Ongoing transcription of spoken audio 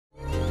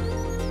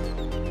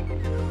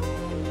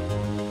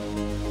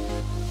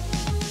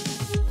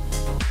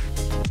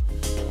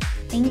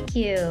Thank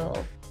you.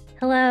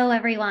 Hello,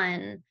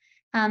 everyone.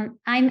 I'm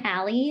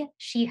Ali,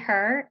 she,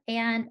 her,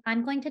 and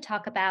I'm going to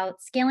talk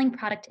about scaling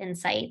product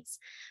insights,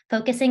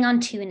 focusing on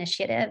two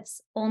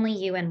initiatives, Only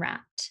You and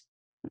Wrapped.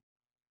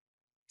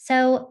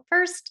 So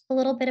first, a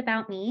little bit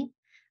about me.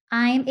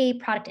 I'm a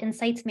product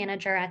insights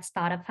manager at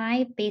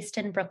Spotify based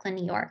in Brooklyn,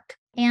 New York.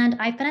 And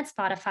I've been at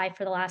Spotify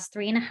for the last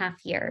 3.5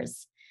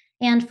 years.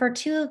 And for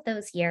 2 of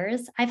those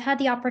years, I've had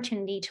the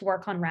opportunity to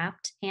work on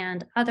Wrapped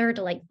and other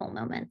delightful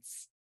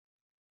moments.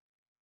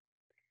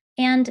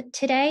 And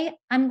today,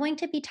 I'm going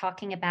to be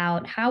talking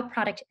about how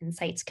product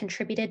insights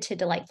contributed to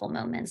delightful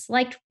moments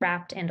like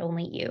Wrapped and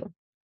Only You.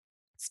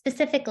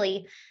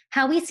 Specifically,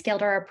 how we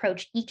scaled our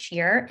approach each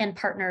year and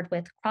partnered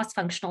with cross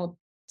functional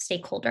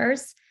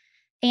stakeholders.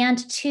 And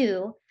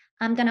two,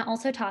 I'm going to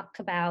also talk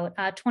about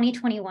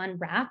 2021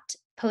 Wrapped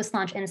post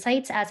launch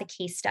insights as a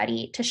case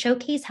study to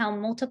showcase how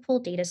multiple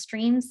data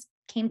streams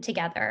came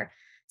together,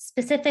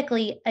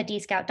 specifically a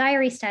Dscout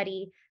diary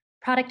study,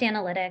 product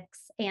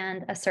analytics,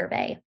 and a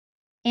survey.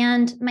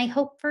 And my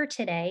hope for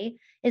today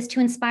is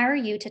to inspire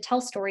you to tell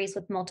stories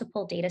with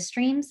multiple data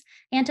streams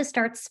and to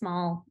start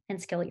small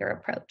and scale your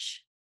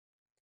approach.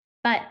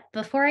 But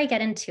before I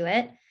get into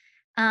it,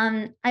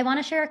 I want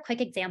to share a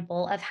quick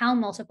example of how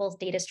multiple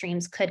data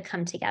streams could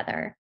come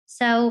together.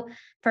 So,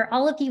 for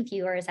all of you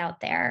viewers out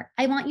there,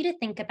 I want you to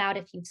think about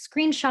if you've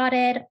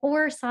screenshotted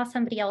or saw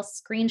somebody else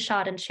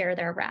screenshot and share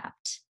their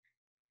Wrapped.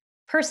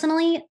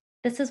 Personally,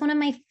 this is one of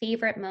my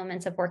favorite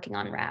moments of working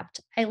on Wrapped.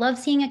 I love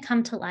seeing it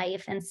come to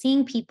life and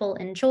seeing people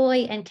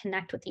enjoy and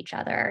connect with each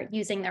other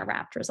using their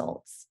Wrapped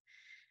results.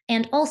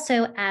 And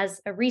also,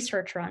 as a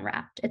researcher on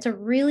Wrapped, it's a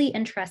really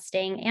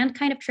interesting and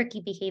kind of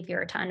tricky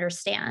behavior to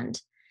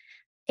understand.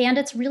 And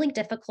it's really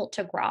difficult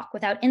to grok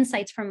without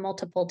insights from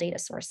multiple data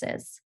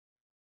sources.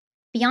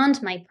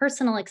 Beyond my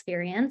personal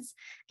experience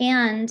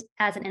and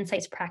as an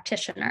insights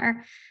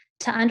practitioner,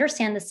 to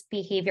understand this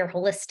behavior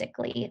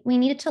holistically, we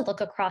needed to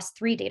look across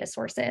 3 data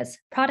sources: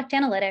 product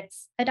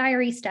analytics, a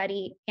diary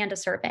study, and a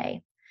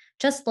survey.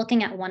 Just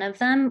looking at one of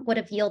them would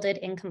have yielded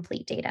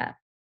incomplete data.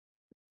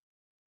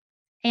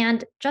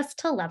 And just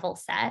to level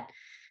set,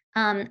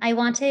 I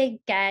want to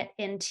get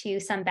into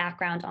some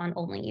background on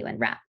Only You and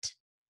Wrapped.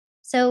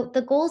 So,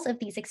 the goals of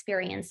these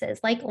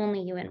experiences, like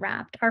Only You and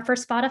Wrapped, are for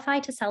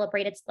Spotify to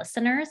celebrate its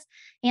listeners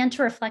and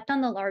to reflect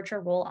on the larger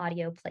role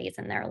audio plays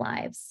in their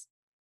lives.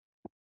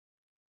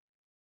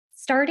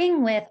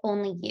 Starting with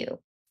Only You.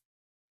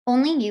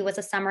 Only You was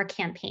a summer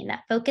campaign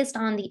that focused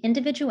on the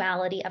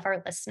individuality of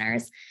our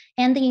listeners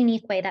and the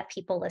unique way that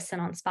people listen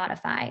on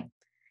Spotify.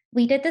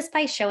 We did this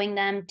by showing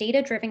them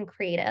data driven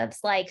creatives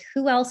like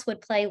who else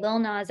would play Lil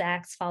Nas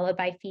X followed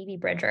by Phoebe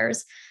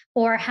Bridgers,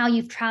 or how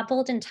you've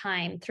traveled in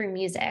time through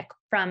music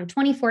from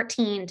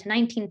 2014 to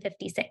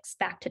 1956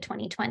 back to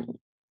 2020.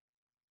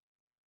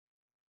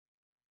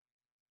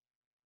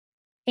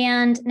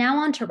 And now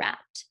on to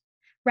Wrapped.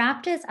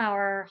 Wrapped is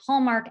our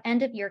hallmark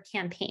end of year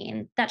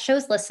campaign that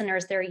shows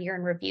listeners their year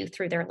in review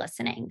through their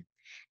listening.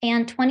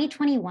 And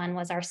 2021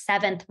 was our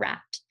 7th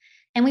Wrapped.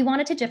 And we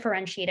wanted to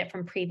differentiate it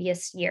from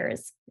previous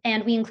years.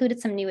 And we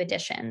included some new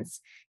additions.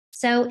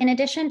 So, in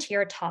addition to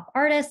your top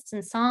artists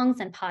and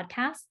songs and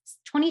podcasts,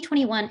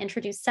 2021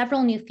 introduced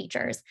several new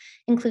features,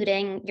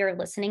 including your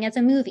listening as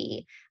a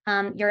movie,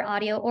 your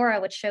audio aura,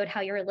 which showed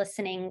how your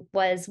listening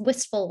was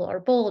wistful or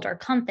bold or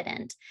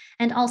confident,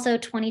 and also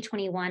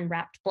 2021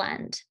 Wrapped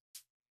Blend.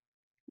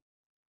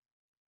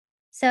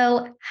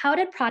 So, how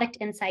did product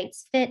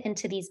insights fit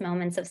into these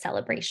moments of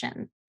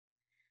celebration?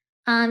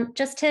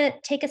 Just to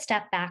take a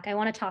step back, I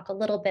want to talk a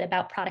little bit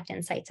about product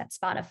insights at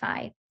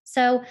Spotify.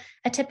 So,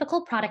 a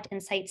typical product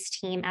insights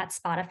team at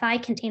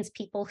Spotify contains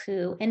people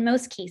who, in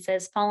most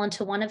cases, fall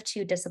into one of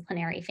 2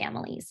 disciplinary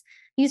families: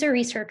 user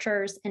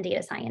researchers and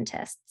data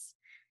scientists.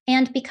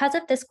 And because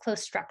of this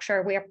close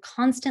structure, we are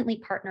constantly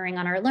partnering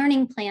on our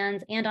learning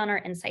plans and on our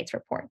insights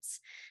reports.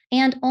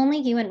 And Only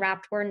You and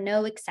Wrapped were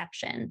no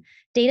exception.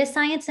 Data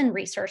science and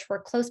research were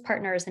close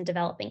partners in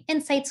developing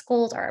insights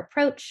goals, our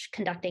approach,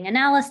 conducting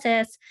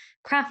analysis,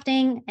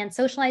 crafting and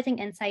socializing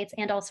insights,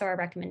 and also our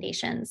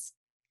recommendations.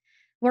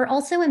 We're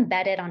also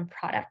embedded on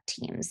product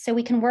teams, so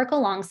we can work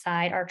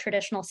alongside our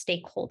traditional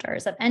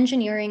stakeholders of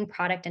engineering,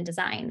 product, and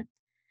design.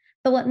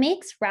 But what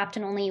makes Wrapped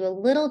and Only You a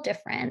little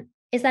different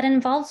is that it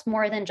involves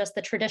more than just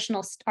the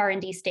traditional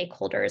R&D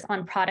stakeholders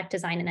on product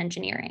design and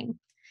engineering.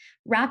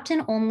 Wrapped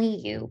and Only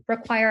You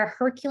require a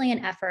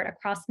Herculean effort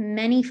across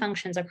many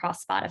functions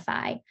across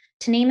Spotify,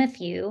 to name a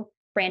few: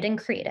 brand and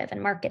creative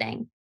and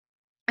marketing.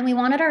 And we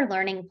wanted our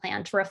learning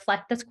plan to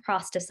reflect this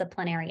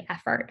cross-disciplinary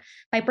effort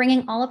by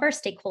bringing all of our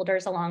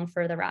stakeholders along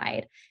for the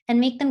ride and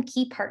make them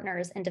key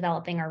partners in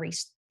developing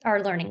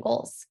our learning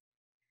goals.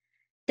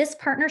 This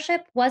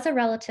partnership was a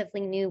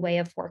relatively new way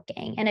of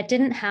working, and it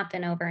didn't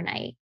happen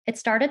overnight. It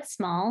started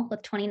small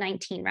with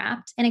 2019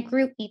 Wrapped, and it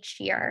grew each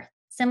year,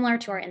 similar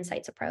to our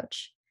insights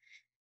approach.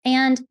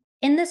 And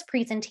in this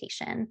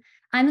presentation,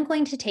 I'm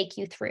going to take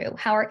you through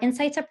how our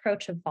insights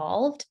approach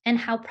evolved and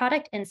how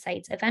product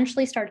insights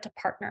eventually started to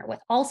partner with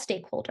all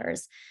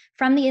stakeholders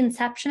from the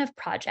inception of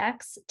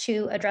projects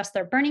to address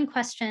their burning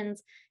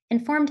questions,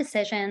 inform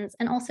decisions,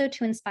 and also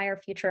to inspire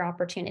future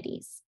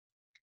opportunities.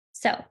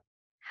 So,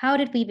 how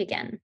did we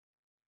begin?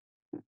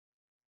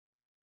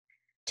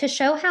 To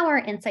show how our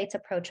insights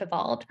approach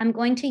evolved, I'm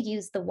going to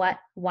use the what,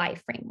 why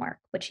framework,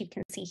 which you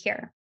can see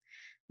here.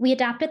 We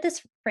adapted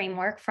this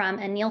framework from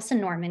a Nielsen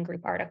Norman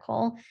Group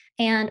article,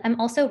 and I'm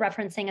also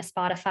referencing a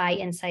Spotify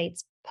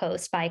Insights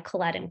post by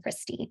Colette and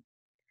Christie.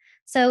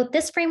 So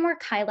this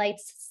framework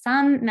highlights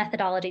some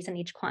methodologies in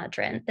each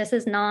quadrant. This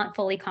is not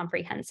fully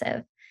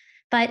comprehensive,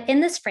 but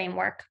in this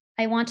framework,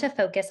 I want to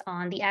focus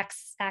on the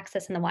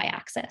x-axis and the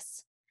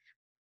y-axis.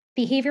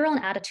 Behavioral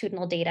and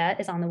attitudinal data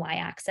is on the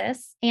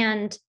y-axis,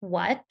 and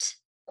what,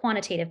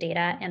 quantitative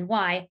data, and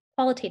y,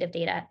 qualitative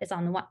data, is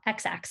on the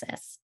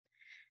x-axis.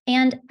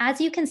 And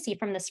as you can see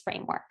from this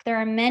framework, there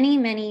are many,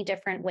 many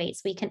different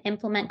ways we can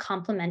implement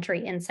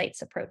complementary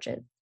insights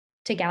approaches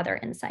to gather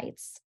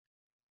insights.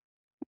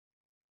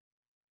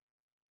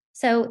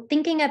 So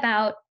thinking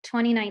about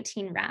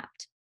 2019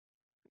 Wrapped,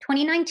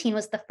 2019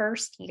 was the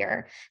first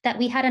year that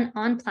we had an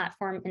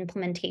on-platform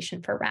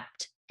implementation for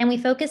Wrapped, and we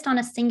focused on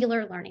a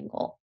singular learning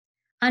goal: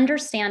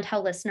 understand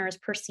how listeners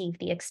perceive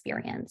the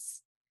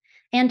experience.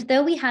 And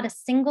though we had a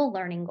single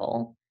learning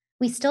goal,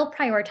 we still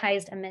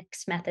prioritized a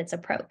mixed methods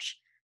approach,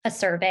 a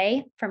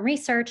survey from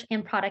research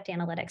and product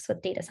analytics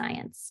with data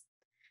science.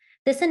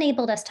 This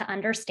enabled us to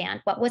understand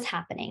what was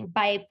happening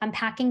by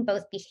unpacking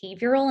both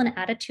behavioral and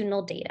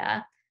attitudinal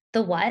data,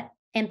 the what,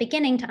 and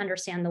beginning to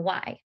understand the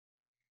why.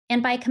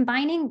 And by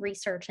combining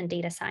research and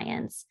data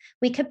science,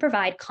 we could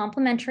provide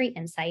complementary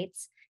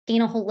insights,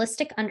 gain a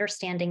holistic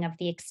understanding of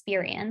the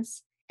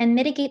experience, and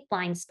mitigate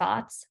blind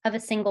spots of a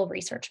single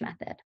research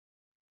method.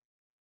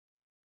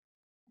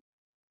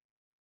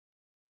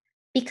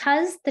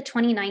 Because the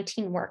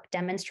 2019 work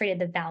demonstrated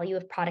the value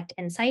of product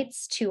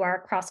insights to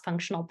our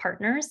cross-functional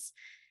partners,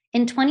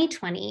 in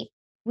 2020,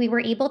 we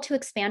were able to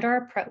expand our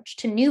approach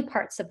to new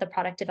parts of the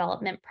product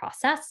development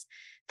process,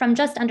 from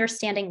just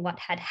understanding what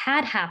had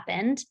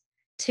happened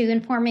to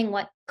informing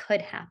what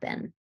could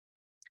happen.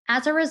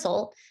 As a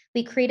result,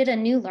 we created a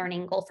new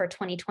learning goal for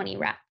 2020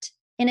 Wrapped.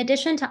 In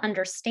addition to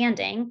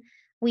understanding,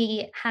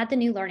 we had the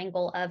new learning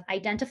goal of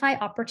identify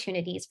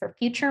opportunities for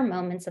future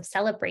moments of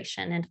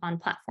celebration and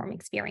on-platform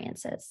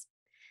experiences.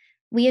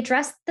 We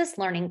addressed this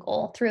learning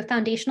goal through a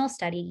foundational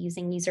study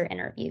using user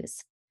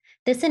interviews.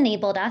 This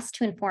enabled us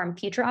to inform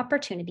future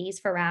opportunities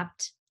for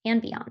Wrapped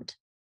and beyond.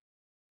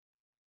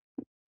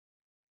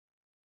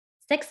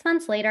 6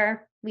 months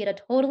later, we had a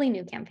totally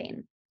new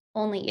campaign,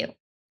 Only You.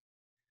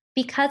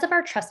 Because of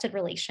our trusted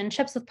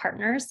relationships with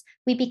partners,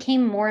 we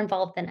became more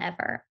involved than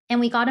ever, and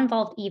we got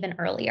involved even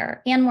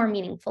earlier and more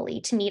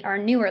meaningfully to meet our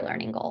newer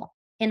learning goal: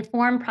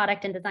 inform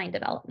product and design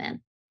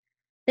development.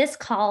 This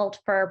called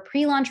for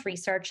pre-launch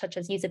research such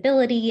as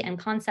usability and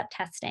concept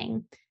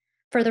testing.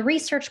 For the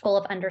research goal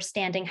of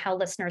understanding how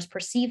listeners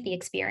perceive the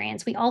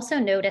experience, we also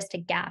noticed a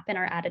gap in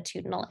our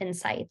attitudinal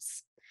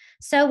insights.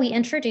 So we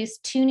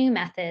introduced 2 new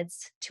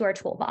methods to our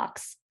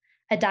toolbox: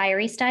 a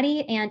diary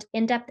study and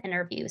in-depth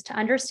interviews to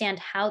understand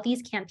how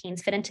these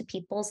campaigns fit into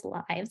people's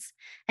lives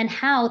and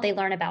how they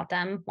learn about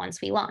them once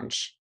we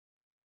launch.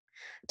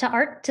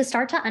 To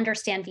start to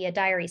understand via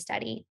diary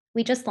study,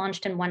 we just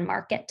launched in 1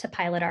 market to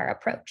pilot our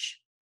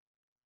approach.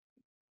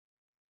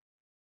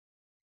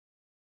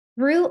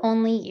 Through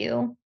Only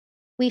You,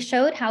 we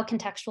showed how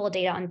contextual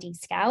data on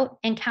Dscout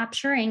and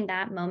capturing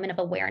that moment of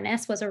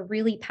awareness was a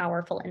really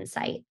powerful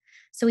insight.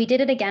 So we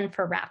did it again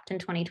for Wrapped in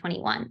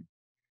 2021.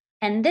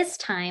 And this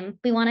time,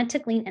 we wanted to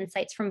glean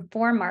insights from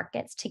 4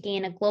 markets to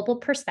gain a global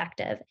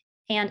perspective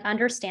and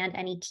understand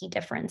any key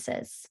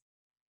differences.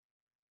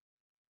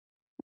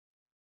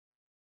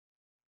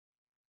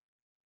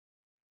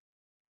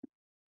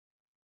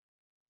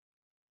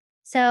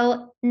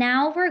 So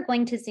now we're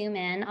going to zoom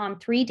in on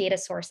 3 data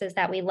sources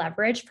that we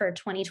leveraged for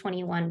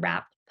 2021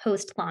 Wrapped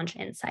post-launch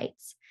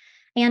insights.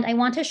 And I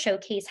want to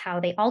showcase how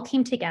they all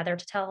came together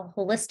to tell a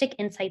holistic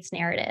insights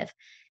narrative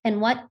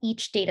and what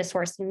each data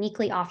source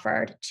uniquely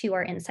offered to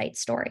our insight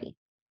story.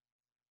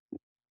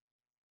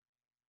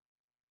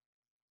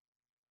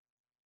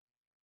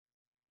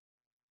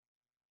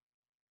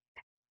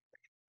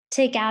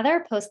 To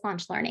gather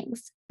post-launch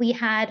learnings, we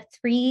had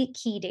 3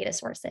 key data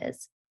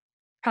sources: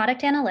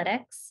 product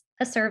analytics,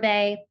 a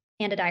survey,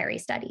 and a diary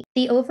study.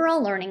 The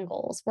overall learning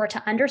goals were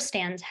to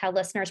understand how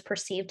listeners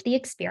perceived the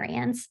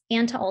experience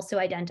and to also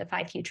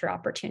identify future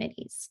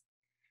opportunities.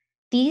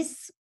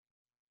 These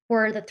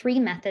were the 3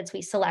 methods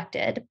we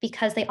selected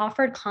because they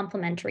offered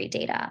complementary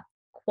data: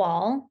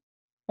 qual,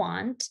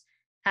 quant,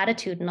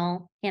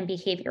 attitudinal, and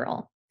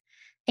behavioral.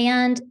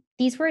 And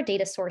these were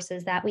data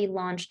sources that we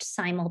launched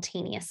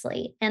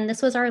simultaneously, and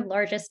this was our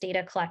largest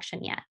data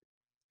collection yet.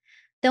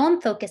 Though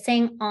I'm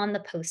focusing on the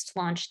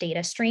post-launch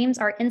data streams,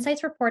 our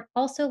insights report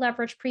also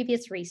leveraged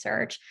previous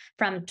research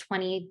from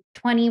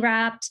 2020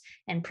 Wrapped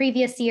and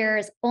previous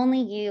years, Only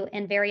You,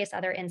 and various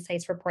other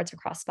insights reports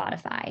across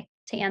Spotify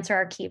to answer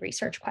our key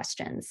research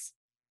questions.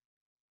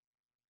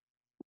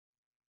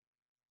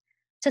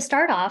 To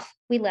start off,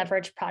 we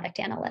leveraged product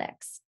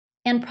analytics.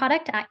 And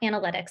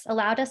analytics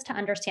allowed us to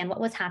understand what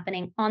was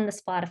happening on the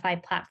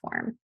Spotify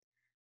platform.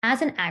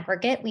 As an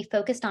aggregate, we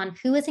focused on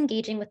who was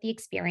engaging with the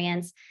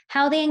experience,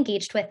 how they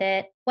engaged with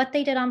it, what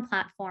they did on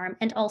platform,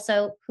 and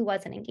also who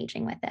wasn't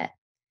engaging with it.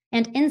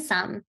 And in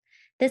sum,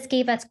 this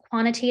gave us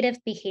quantitative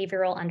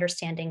behavioral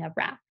understanding of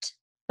Wrapped.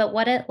 But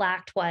what it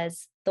lacked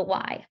was the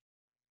why,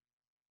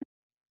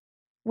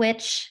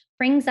 which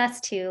brings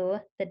us to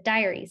the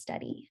diary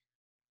study.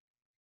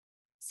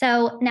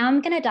 So now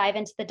I'm going to dive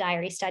into the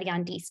diary study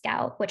on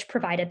Dscout, which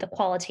provided the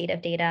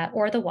qualitative data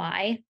or the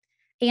why,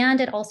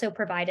 and it also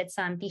provided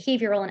some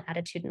behavioral and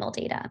attitudinal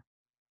data.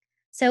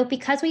 So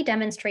because we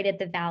demonstrated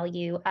the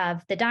value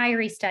of the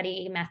diary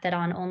study method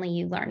on only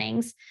you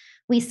learnings,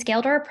 we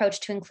scaled our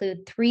approach to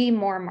include 3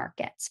 more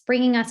markets,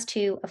 bringing us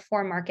to a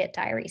 4-market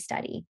diary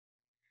study.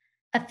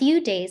 A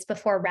few days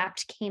before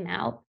Wrapped came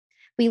out,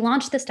 we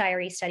launched this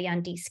diary study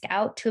on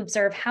Dscout to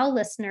observe how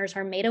listeners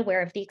are made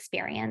aware of the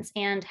experience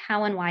and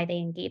how and why they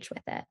engage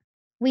with it.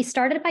 We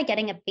started by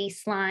getting a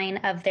baseline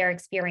of their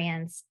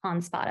experience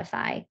on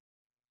Spotify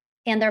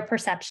and their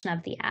perception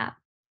of the app.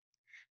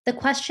 The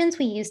questions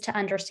we used to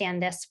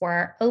understand this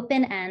were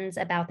open ends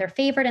about their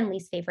favorite and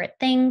least favorite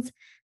things,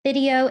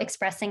 video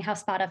expressing how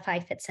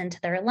Spotify fits into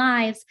their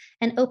lives,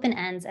 and open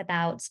ends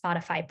about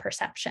Spotify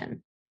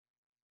perception.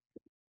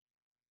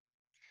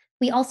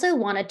 We also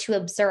wanted to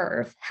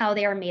observe how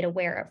they are made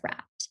aware of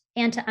Wrapped.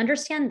 And to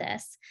understand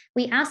this,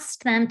 we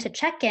asked them to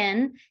check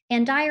in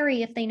and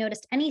diary if they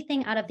noticed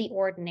anything out of the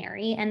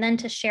ordinary, and then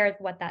to share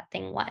what that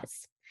thing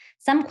was.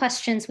 Some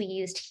questions we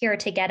used here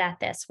to get at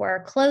this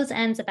were close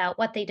ends about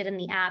what they did in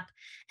the app,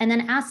 and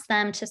then asked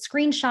them to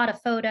screenshot a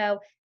photo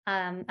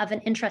of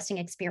an interesting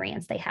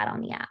experience they had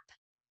on the app.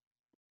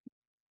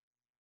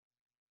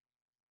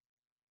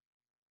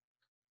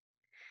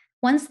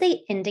 Once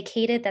they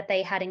indicated that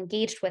they had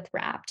engaged with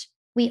Wrapped,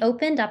 we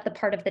opened up the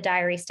part of the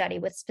diary study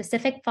with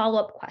specific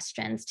follow-up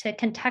questions to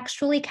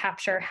contextually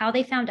capture how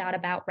they found out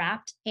about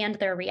Wrapped and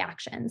their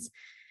reactions.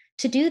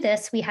 To do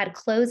this, we had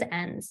close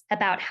ends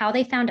about how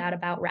they found out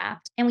about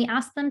Wrapped, and we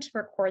asked them to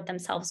record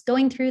themselves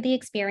going through the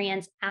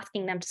experience,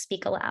 asking them to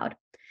speak aloud.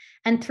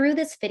 And through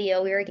this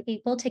video, we were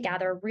able to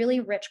gather really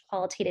rich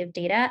qualitative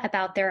data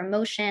about their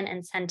emotion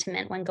and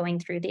sentiment when going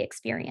through the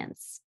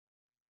experience.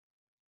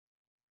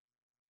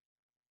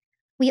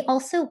 We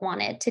also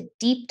wanted to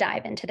deep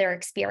dive into their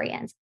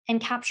experience and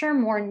capture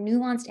more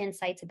nuanced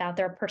insights about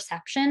their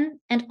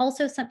perception and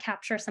also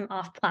capture some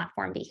off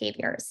platform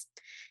behaviors.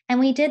 And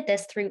we did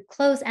this through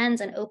close ends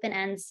and open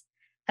ends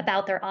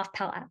about their off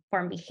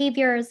platform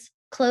behaviors,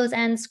 close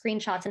ends,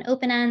 screenshots, and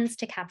open ends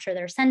to capture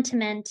their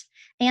sentiment,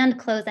 and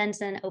close ends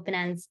and open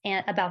ends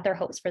about their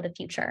hopes for the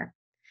future.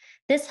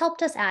 This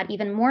helped us add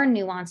even more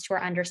nuance to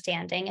our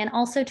understanding and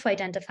also to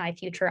identify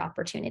future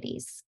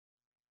opportunities.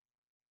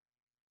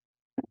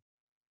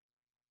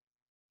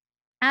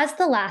 As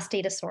the last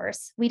data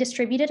source, we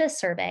distributed a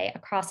survey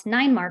across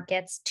 9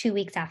 markets 2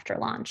 weeks after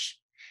launch.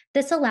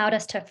 This allowed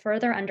us to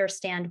further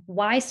understand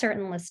why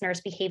certain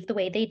listeners behaved the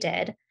way they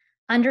did,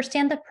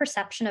 understand the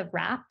perception of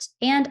Wrapped,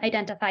 and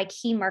identify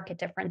key market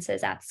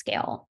differences at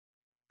scale.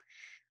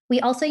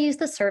 We also used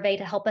the survey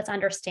to help us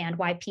understand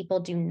why people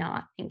do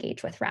not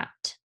engage with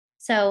Wrapped.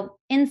 So,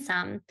 in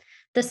sum,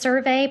 the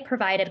survey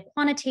provided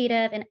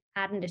quantitative and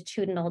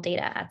attitudinal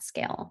data at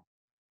scale.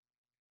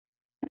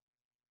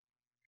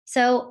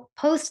 So,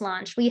 post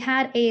launch, we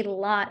had a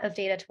lot of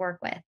data to work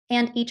with,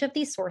 and each of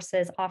these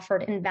sources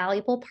offered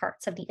invaluable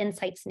parts of the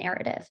insights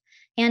narrative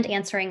and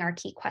answering our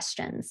key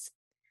questions.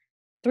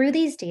 Through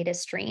these data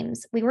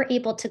streams, we were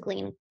able to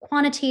glean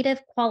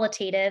quantitative,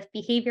 qualitative,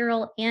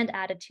 behavioral, and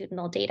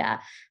attitudinal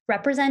data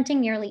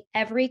representing nearly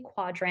every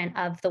quadrant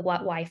of the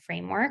what why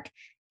framework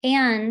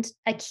and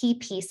a key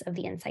piece of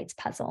the insights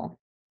puzzle.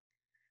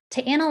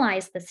 To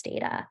analyze this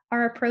data,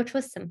 our approach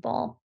was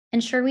simple.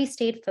 Ensure we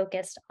stayed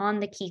focused on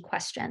the key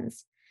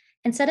questions.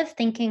 Instead of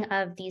thinking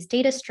of these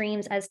data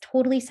streams as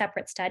totally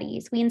separate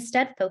studies, we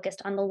instead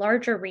focused on the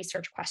larger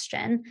research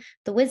question,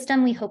 the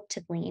wisdom we hope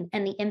to glean,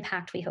 and the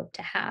impact we hope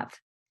to have.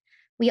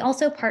 We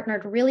also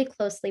partnered really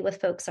closely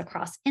with folks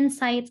across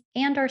insights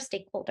and our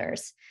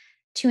stakeholders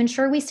to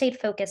ensure we stayed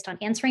focused on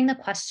answering the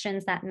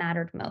questions that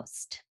mattered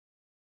most.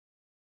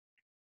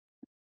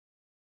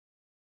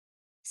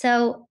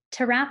 So,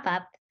 to wrap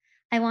up,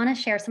 I want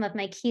to share some of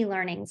my key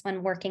learnings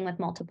when working with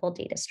multiple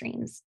data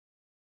streams.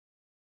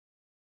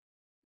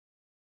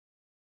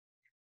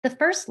 The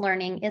first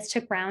learning is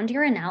to ground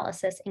your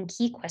analysis in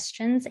key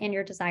questions and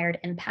your desired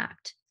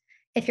impact.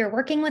 If you're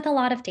working with a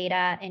lot of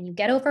data and you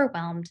get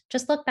overwhelmed,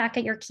 just look back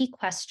at your key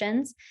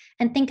questions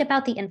and think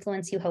about the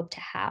influence you hope to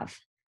have.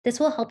 This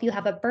will help you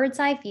have a bird's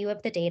eye view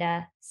of the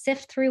data,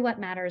 sift through what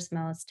matters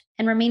most,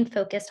 and remain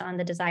focused on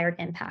the desired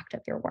impact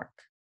of your work.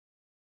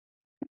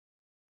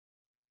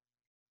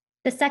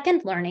 The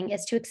second learning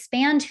is to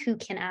expand who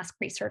can ask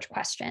research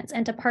questions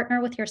and to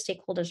partner with your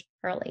stakeholders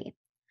early.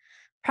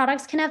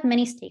 Products can have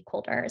many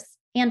stakeholders,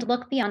 and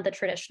look beyond the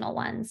traditional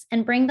ones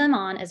and bring them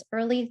on as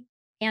early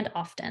and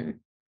often.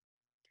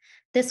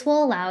 This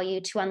will allow you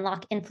to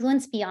unlock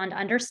influence beyond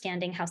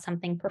understanding how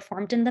something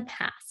performed in the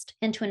past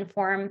and to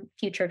inform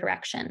future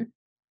direction.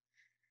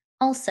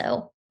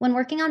 Also, when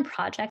working on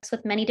projects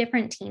with many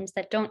different teams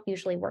that don't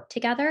usually work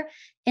together,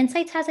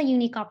 Insights has a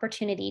unique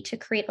opportunity to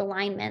create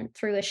alignment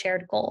through a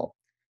shared goal,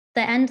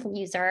 the end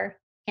user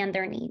and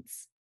their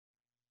needs.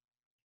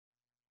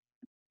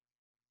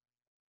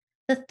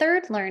 The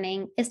third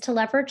learning is to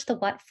leverage the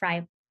what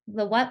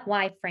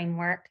why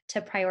framework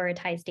to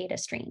prioritize data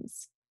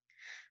streams.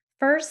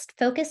 First,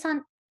 focus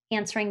on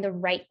answering the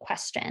right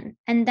question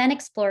and then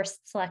explore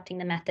selecting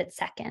the method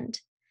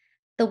second.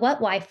 The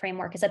what why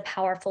framework is a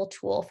powerful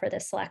tool for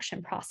this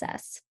selection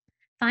process.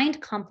 Find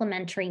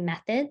complementary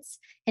methods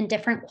in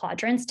different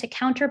quadrants to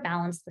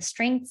counterbalance the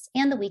strengths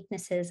and the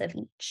weaknesses of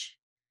each.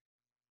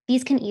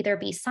 These can either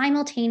be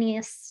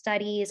simultaneous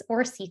studies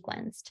or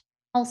sequenced.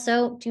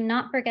 Also, do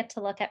not forget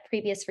to look at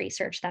previous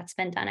research that's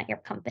been done at your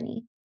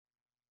company.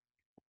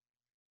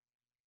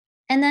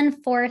 And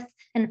then, fourth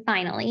and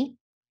finally,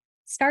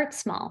 start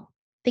small.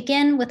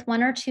 Begin with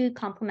one or two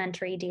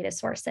complementary data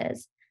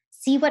sources.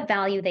 See what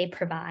value they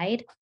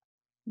provide,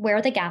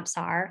 where the gaps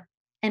are,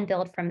 and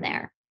build from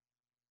there.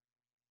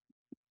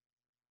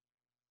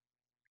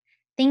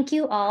 Thank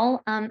you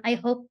all. I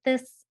hope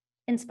this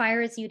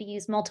inspires you to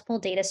use multiple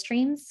data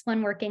streams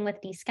when working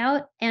with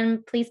Dscout,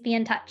 and please be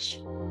in touch.